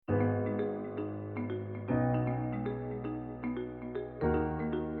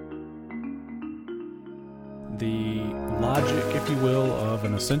The logic, if you will, of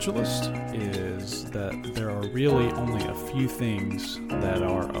an essentialist is that there are really only a few things that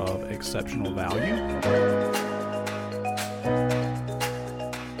are of exceptional value.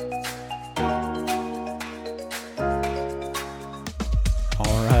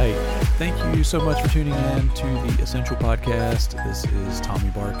 All right. Thank you so much for tuning in to the Essential Podcast. This is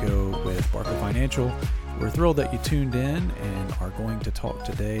Tommy Barco with Barco Financial. We're thrilled that you tuned in and are going to talk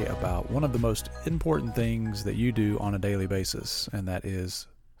today about one of the most important things that you do on a daily basis, and that is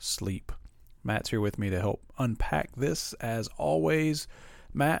sleep. Matt's here with me to help unpack this as always.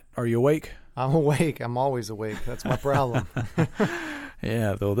 Matt, are you awake? I'm awake. I'm always awake. That's my problem.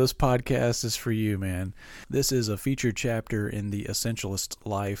 Yeah, though this podcast is for you, man. This is a featured chapter in the Essentialist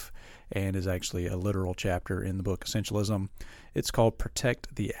life and is actually a literal chapter in the book Essentialism. It's called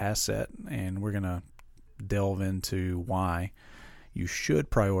Protect the Asset, and we're going to delve into why you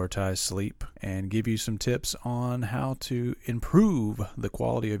should prioritize sleep and give you some tips on how to improve the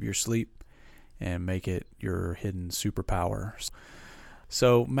quality of your sleep and make it your hidden superpower.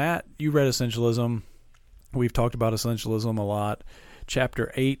 So, Matt, you read Essentialism. We've talked about Essentialism a lot.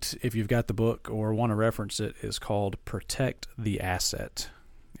 Chapter 8, if you've got the book or want to reference it, is called Protect the Asset.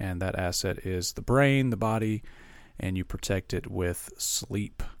 And that asset is the brain, the body, and you protect it with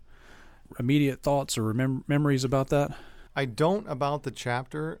sleep. Immediate thoughts or memories about that? I don't about the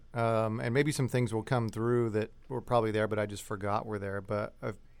chapter, and maybe some things will come through that were probably there, but I just forgot were there. But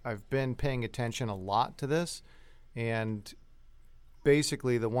I've been paying attention a lot to this, and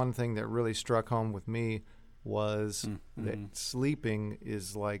basically the one thing that really struck home with me was that sleeping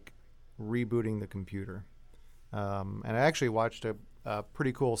is like rebooting the computer. And I actually watched a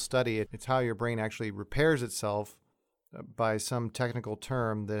pretty cool study. It's how your brain actually repairs itself by some technical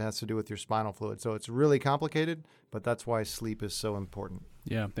term that has to do with your spinal fluid. So it's really complicated, but that's why sleep is so important.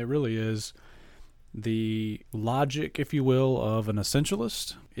 Yeah, it really is. The logic, if you will, of an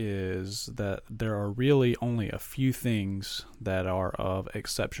essentialist is that there are really only a few things that are of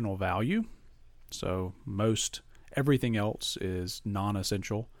exceptional value. So everything else is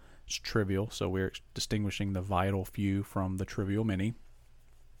non-essential. It's trivial. So we're distinguishing the vital few from the trivial many.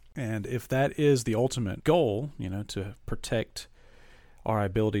 And if that is the ultimate goal, to protect our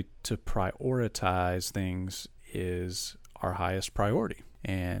ability to prioritize things is our highest priority.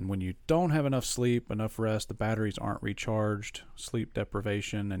 And when you don't have enough sleep, enough rest, the batteries aren't recharged, sleep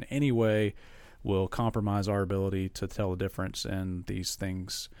deprivation in any way will compromise our ability to tell the difference in these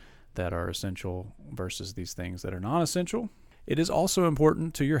things that are essential versus these things that are non-essential. It is also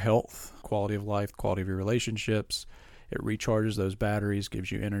important to your health, quality of life, quality of your relationships. It recharges those batteries,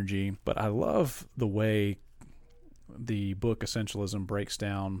 gives you energy. But I love the way the book Essentialism breaks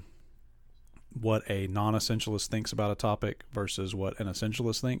down what a non-essentialist thinks about a topic versus what an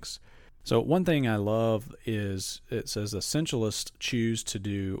essentialist thinks. So one thing I love is it says essentialists choose to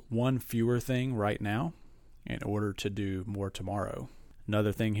do one fewer thing right now in order to do more tomorrow.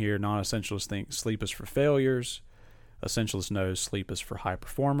 Another thing here, non-essentialists think sleep is for failures. Essentialist knows sleep is for high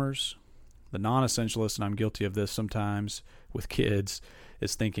performers. The non-essentialist, and I'm guilty of this sometimes with kids,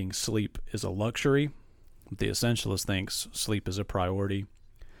 is thinking sleep is a luxury. The essentialist thinks sleep is a priority.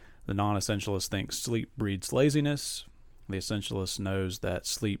 The non-essentialist thinks sleep breeds laziness. The essentialist knows that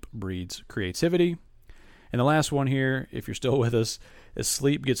sleep breeds creativity. And the last one here, if you're still with us, is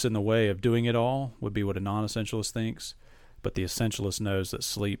sleep gets in the way of doing it all, would be what a non-essentialist thinks. But the essentialist knows that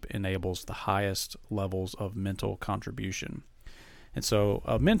sleep enables the highest levels of mental contribution. And so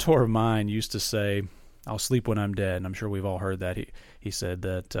a mentor of mine used to say, I'll sleep when I'm dead. And I'm sure we've all heard that. He said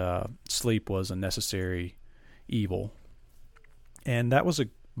that sleep was a necessary evil. And that was a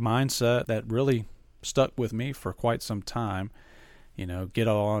mindset that really stuck with me for quite some time. Get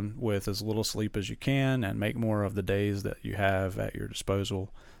on with as little sleep as you can and make more of the days that you have at your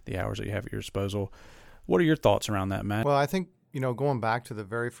disposal, the hours that you have at your disposal. What are your thoughts around that, Matt? Well, I think, going back to the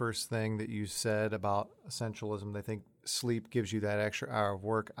very first thing that you said about essentialism, I think sleep gives you that extra hour of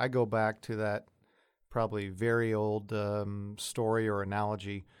work. I go back to that probably very old story or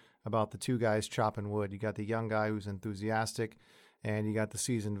analogy about the two guys chopping wood. You got the young guy who's enthusiastic, and you got the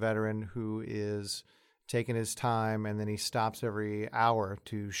seasoned veteran who is taking his time, and then he stops every hour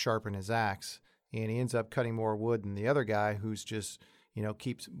to sharpen his axe. And he ends up cutting more wood than the other guy who's just,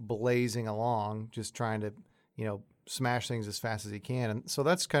 keeps blazing along, just trying to, smash things as fast as he can. And so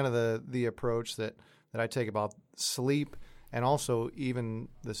that's kind of the approach that I take about sleep, and also even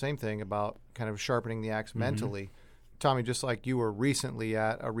the same thing about kind of sharpening the axe mentally. Tommy, just like you were recently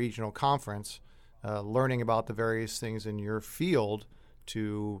at a regional conference, learning about the various things in your field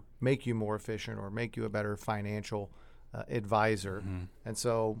to make you more efficient or make you a better financial advisor. And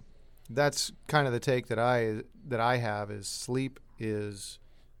so That's kind of the take that I have is sleep is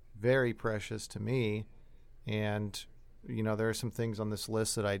very precious to me, and there are some things on this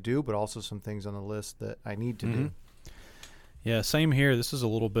list that I do, but also some things on the list that I need to do. Yeah, same here. This is a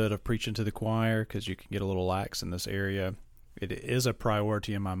little bit of preaching to the choir because you can get a little lax in this area. It is a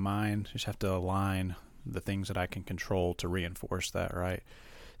priority in my mind. You just have to align the things that I can control to reinforce that, right?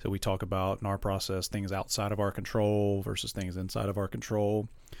 So we talk about in our process things outside of our control versus things inside of our control.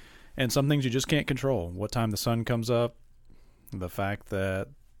 And some things you just can't control. What time the sun comes up, the fact that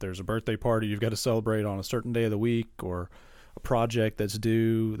there's a birthday party you've got to celebrate on a certain day of the week, or a project that's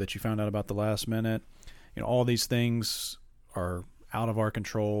due that you found out about the last minute. All these things are out of our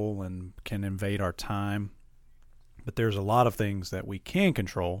control and can invade our time. But there's a lot of things that we can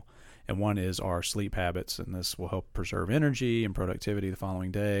control, and one is our sleep habits, and this will help preserve energy and productivity the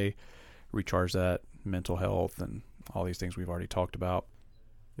following day, recharge that mental health, and all these things we've already talked about.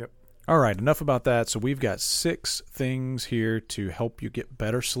 Yep. All right, enough about that. So we've got 6 things here to help you get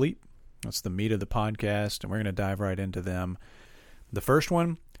better sleep. That's the meat of the podcast, and we're going to dive right into them. The first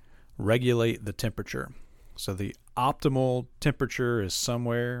one, regulate the temperature. So the optimal temperature is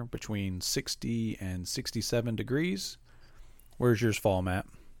somewhere between 60 and 67 degrees. Where's yours fall, Matt?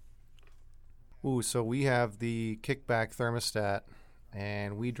 Ooh, so we have the kickback thermostat,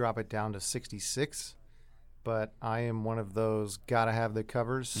 and we drop it down to 66. But I am one of those gotta have the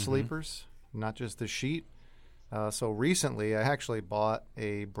covers sleepers, not just the sheet. So recently, I actually bought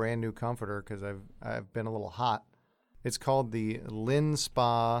a brand new comforter because I've been a little hot. It's called the Lin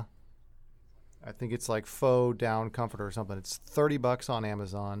Spa. I think it's like faux down comforter or something. It's $30 on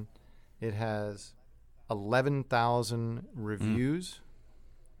Amazon. It has 11,000 reviews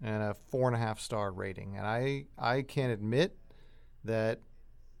and a 4.5 star rating. And I can admit that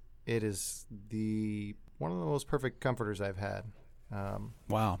it is one of the most perfect comforters I've had.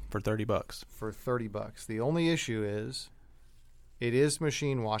 Wow, for $30. For $30. The only issue is it is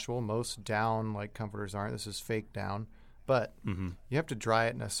machine washable. Most down like comforters aren't. This is fake down. But you have to dry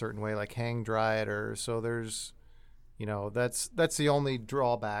it in a certain way, like hang dry it, or so there's, that's the only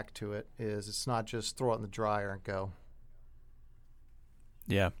drawback to it is it's not just throw it in the dryer and go.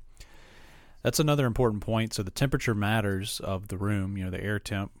 Yeah. That's another important point. So the temperature matters of the room, the air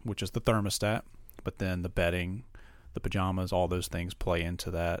temp, which is the thermostat, but then the bedding, the pajamas, all those things play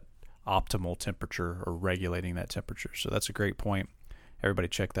into that optimal temperature or regulating that temperature. So that's a great point. Everybody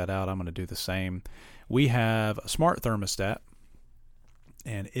check that out. I'm going to do the same. We have a smart thermostat,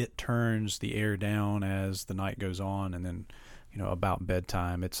 and it turns the air down as the night goes on, and then, about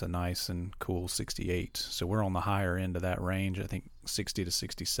bedtime, it's a nice and cool 68. So we're on the higher end of that range. I think 60 to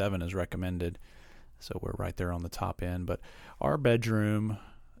 67 is recommended. So we're right there on the top end. But our bedroom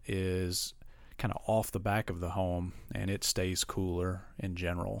is kind of off the back of the home, and it stays cooler in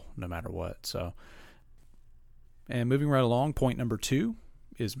general, no matter what. So, and moving right along, point number 2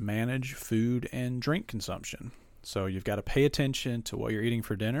 is manage food and drink consumption. So you've got to pay attention to what you're eating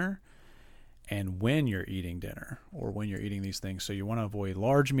for dinner and when you're eating dinner or when you're eating these things. So you want to avoid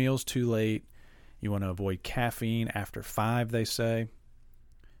large meals too late. You want to avoid caffeine after 5, they say.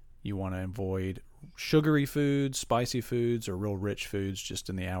 You want to avoid sugary foods, spicy foods, or real rich foods just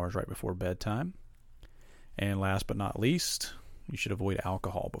in the hours right before bedtime. And last but not least, you should avoid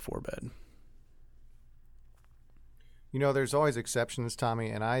alcohol before bed. There's always exceptions, Tommy,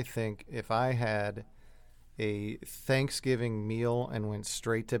 and I think if I had a Thanksgiving meal and went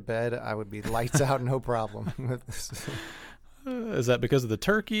straight to bed, I would be lights out, no problem with this. Is that because of the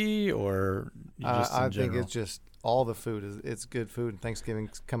turkey or just I in general? think it's just all the food. It's good food, and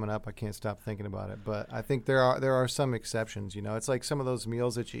Thanksgiving's coming up. I can't stop thinking about it. But I think there are some exceptions. It's like some of those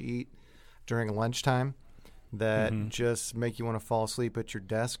meals that you eat during lunchtime that just make you want to fall asleep at your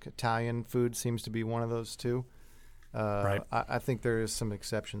desk. Italian food seems to be one of those too. Right. I think there is some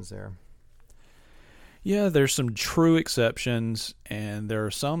exceptions there. Yeah, there's some true exceptions, and there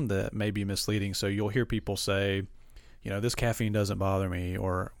are some that may be misleading. So you'll hear people say, this caffeine doesn't bother me,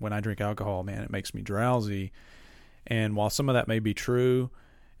 or when I drink alcohol, man, it makes me drowsy. And while some of that may be true,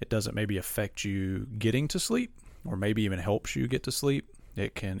 it doesn't maybe affect you getting to sleep, or maybe even helps you get to sleep.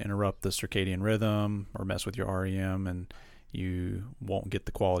 It can interrupt the circadian rhythm or mess with your REM, and you won't get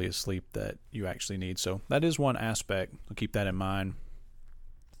the quality of sleep that you actually need. So that is one aspect. So keep that in mind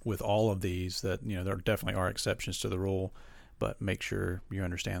with all of these, that there definitely are exceptions to the rule, but make sure you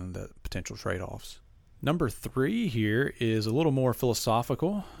understand the potential trade-offs. Number 3 here is a little more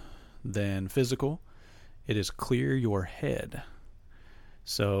philosophical than physical. It is clear your head.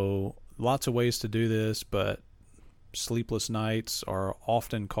 So lots of ways to do this, but sleepless nights are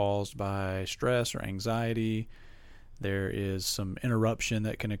often caused by stress or anxiety. There is some interruption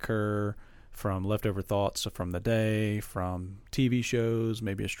that can occur from leftover thoughts from the day, from TV shows,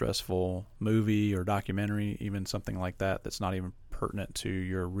 maybe a stressful movie or documentary, even something like that that's not even pertinent to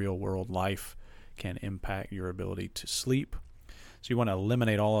your real world life can impact your ability to sleep. So you want to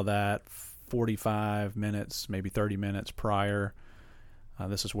eliminate all of that 45 minutes, maybe 30 minutes prior.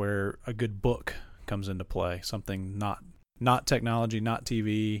 This is where a good book comes into play, something not technology, not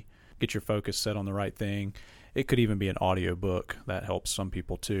TV. Get your focus set on the right thing. It could even be an audio book. That helps some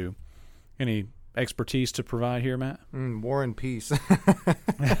people too. Any expertise to provide here, Matt? War and Peace.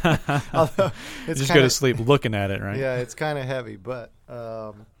 Although it's just go to sleep looking at it, right? Yeah, it's kind of heavy, but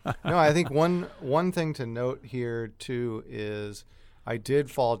no, I think one thing to note here too is I did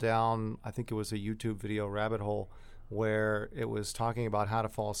fall down, I think it was a YouTube video rabbit hole where it was talking about how to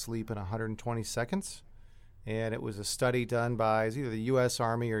fall asleep in 120 seconds. And it was a study done by either the U.S.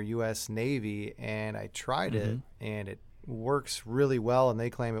 Army or U.S. Navy, and I tried it, and it works really well, and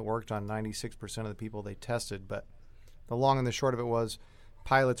they claim it worked on 96% of the people they tested. But the long and the short of it was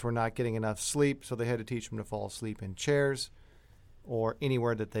pilots were not getting enough sleep, so they had to teach them to fall asleep in chairs or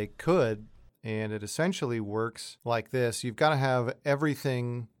anywhere that they could. And it essentially works like this. You've got to have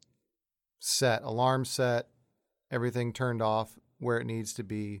everything set, alarm set, everything turned off where it needs to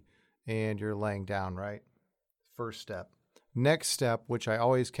be, and you're laying down, right? First step. Next step, which I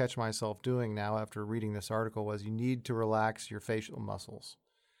always catch myself doing now after reading this article, was you need to relax your facial muscles.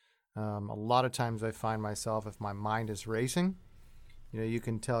 A lot of times I find myself, if my mind is racing, you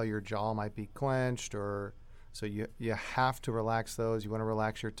can tell your jaw might be clenched, or so you have to relax those. You want to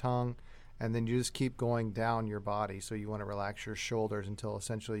relax your tongue, and then you just keep going down your body. So you want to relax your shoulders until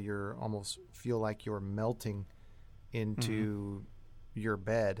essentially you're almost feel like you're melting into your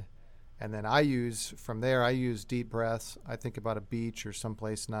bed. And then I use deep breaths. I think about a beach or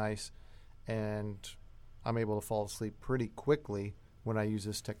someplace nice, and I'm able to fall asleep pretty quickly when I use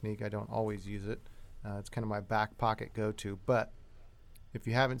this technique. I don't always use it. It's kind of my back pocket go-to. But if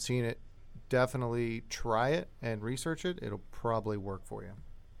you haven't seen it, definitely try it and research it. It'll probably work for you.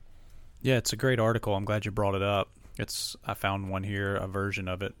 Yeah, it's a great article. I'm glad you brought it up. I found one here, a version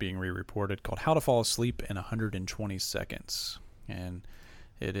of it being re-reported called How to Fall Asleep in 120 Seconds. And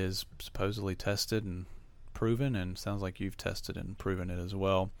it is supposedly tested and proven, and sounds like you've tested and proven it as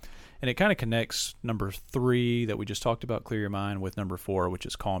well. And it kind of connects number 3 that we just talked about, clear your mind, with number 4, which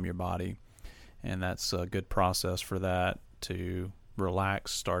is calm your body. And that's a good process for that, to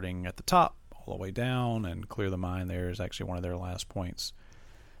relax starting at the top all the way down, and clear the mind there is actually one of their last points.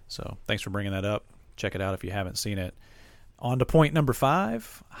 So thanks for bringing that up. Check it out if you haven't seen it. On to point number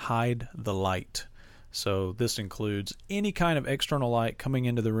 5, hide the light. So this includes any kind of external light coming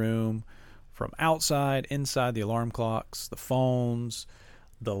into the room from outside, inside, the alarm clocks, the phones,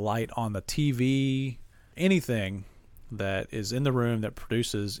 the light on the TV, anything that is in the room that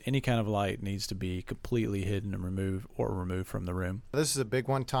produces any kind of light needs to be completely hidden and removed from the room. This is a big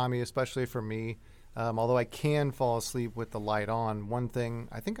one, Tommy, especially for me. Although I can fall asleep with the light on, one thing,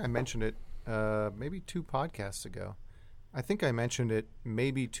 I think I mentioned it maybe 2 podcasts ago.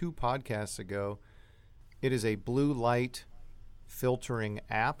 It is a blue light filtering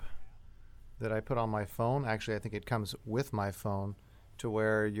app that I put on my phone. Actually, I think it comes with my phone, to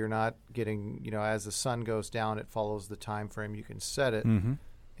where you're not getting, as the sun goes down, it follows the time frame. You can set it, and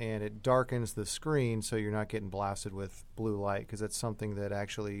it darkens the screen so you're not getting blasted with blue light, because that's something that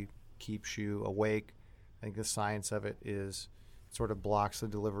actually keeps you awake. I think the science of it is it sort of blocks the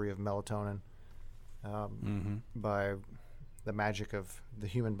delivery of melatonin by the magic of the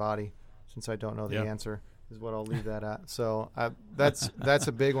human body. Since I don't know the answer, is what I'll leave that at. So that's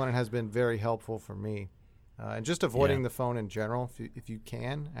a big one. It has been very helpful for me. And just avoiding the phone in general, if you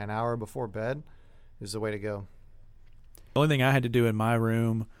can, an hour before bed is the way to go. The only thing I had to do in my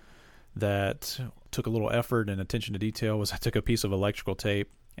room that took a little effort and attention to detail was I took a piece of electrical tape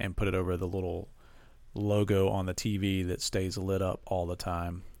and put it over the little logo on the TV that stays lit up all the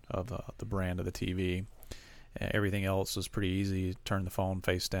time of the brand of the TV. Everything else is pretty easy. Turn the phone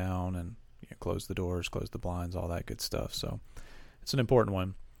face down and close the doors, close the blinds, all that good stuff. So it's an important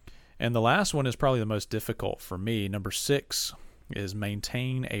one. And the last one is probably the most difficult for me. Number 6 is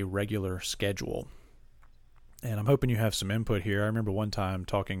maintain a regular schedule. And I'm hoping you have some input here. I remember one time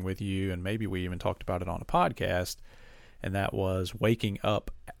talking with you, and maybe we even talked about it on a podcast, and that was waking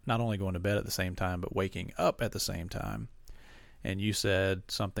up, not only going to bed at the same time, but waking up at the same time. And you said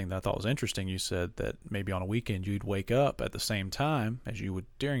something that I thought was interesting. You said that maybe on a weekend you'd wake up at the same time as you would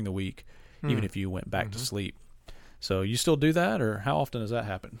during the week, even if you went back to sleep. So you still do that, or how often does that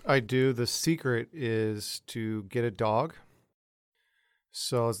happen? I do. The secret is to get a dog.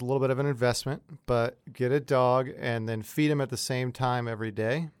 So it's a little bit of an investment, but get a dog and then feed them at the same time every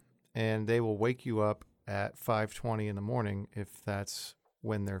day, and they will wake you up at 5:20 in the morning if that's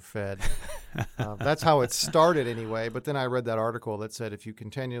when they're fed. That's how it started anyway. But then I read that article that said if you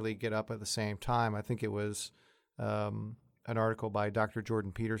continually get up at the same time, I think it was an article by Dr.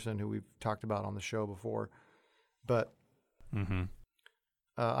 Jordan Peterson, who we've talked about on the show before. But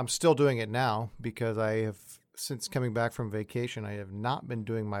I'm still doing it now because I have, since coming back from vacation, I have not been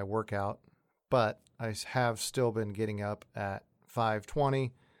doing my workout, but I have still been getting up at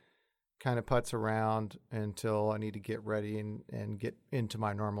 5:20, kind of putz around until I need to get ready and get into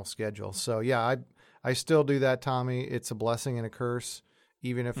my normal schedule. So yeah, I still do that, Tommy. It's a blessing and a curse.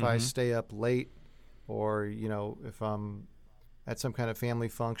 Even if I stay up late, or, if I'm at some kind of family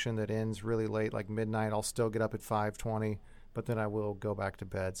function that ends really late, like midnight, I'll still get up at 5:20, but then I will go back to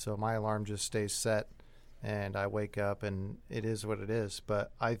bed. So my alarm just stays set and I wake up and it is what it is.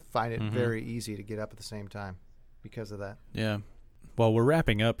 But I find it very easy to get up at the same time because of that. Yeah. Well, we're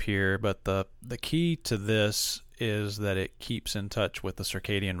wrapping up here, but the key to this is that it keeps in touch with the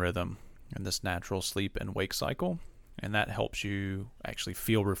circadian rhythm and this natural sleep and wake cycle, and that helps you actually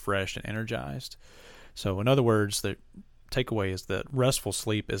feel refreshed and energized. So in other words, the takeaway is that restful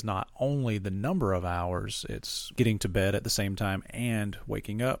sleep is not only the number of hours, it's getting to bed at the same time and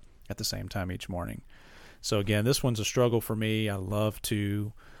waking up at the same time each morning. So again, this one's a struggle for me. I love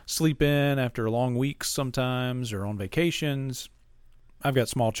to sleep in after long weeks sometimes or on vacations. I've got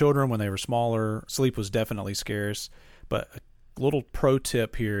small children. When they were smaller, sleep was definitely scarce. But a little pro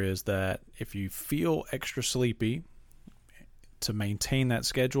tip here is that if you feel extra sleepy, to maintain that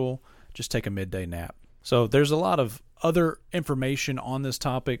schedule, just take a midday nap. So there's a lot of other information on this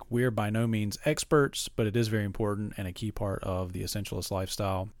topic. We're by no means experts, but it is very important and a key part of the essentialist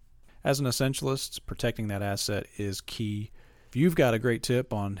lifestyle. As an essentialist, protecting that asset is key. If you've got a great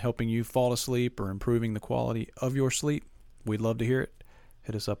tip on helping you fall asleep or improving the quality of your sleep, we'd love to hear it.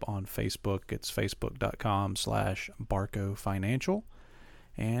 Hit us up on Facebook. It's facebook.com/Barco Financial.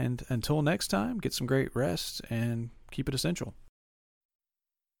 And until next time, get some great rest and keep it essential.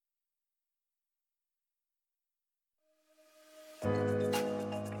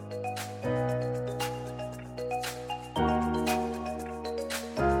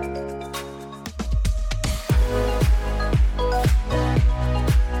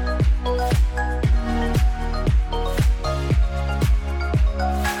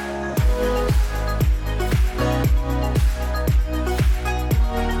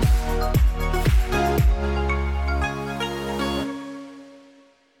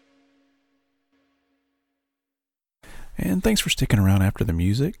 And thanks for sticking around after the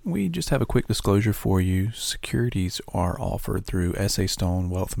music. We just have a quick disclosure for you. Securities are offered through S.A. Stone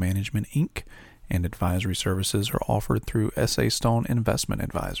Wealth Management, Inc., and advisory services are offered through S.A. Stone Investment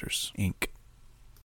Advisors, Inc.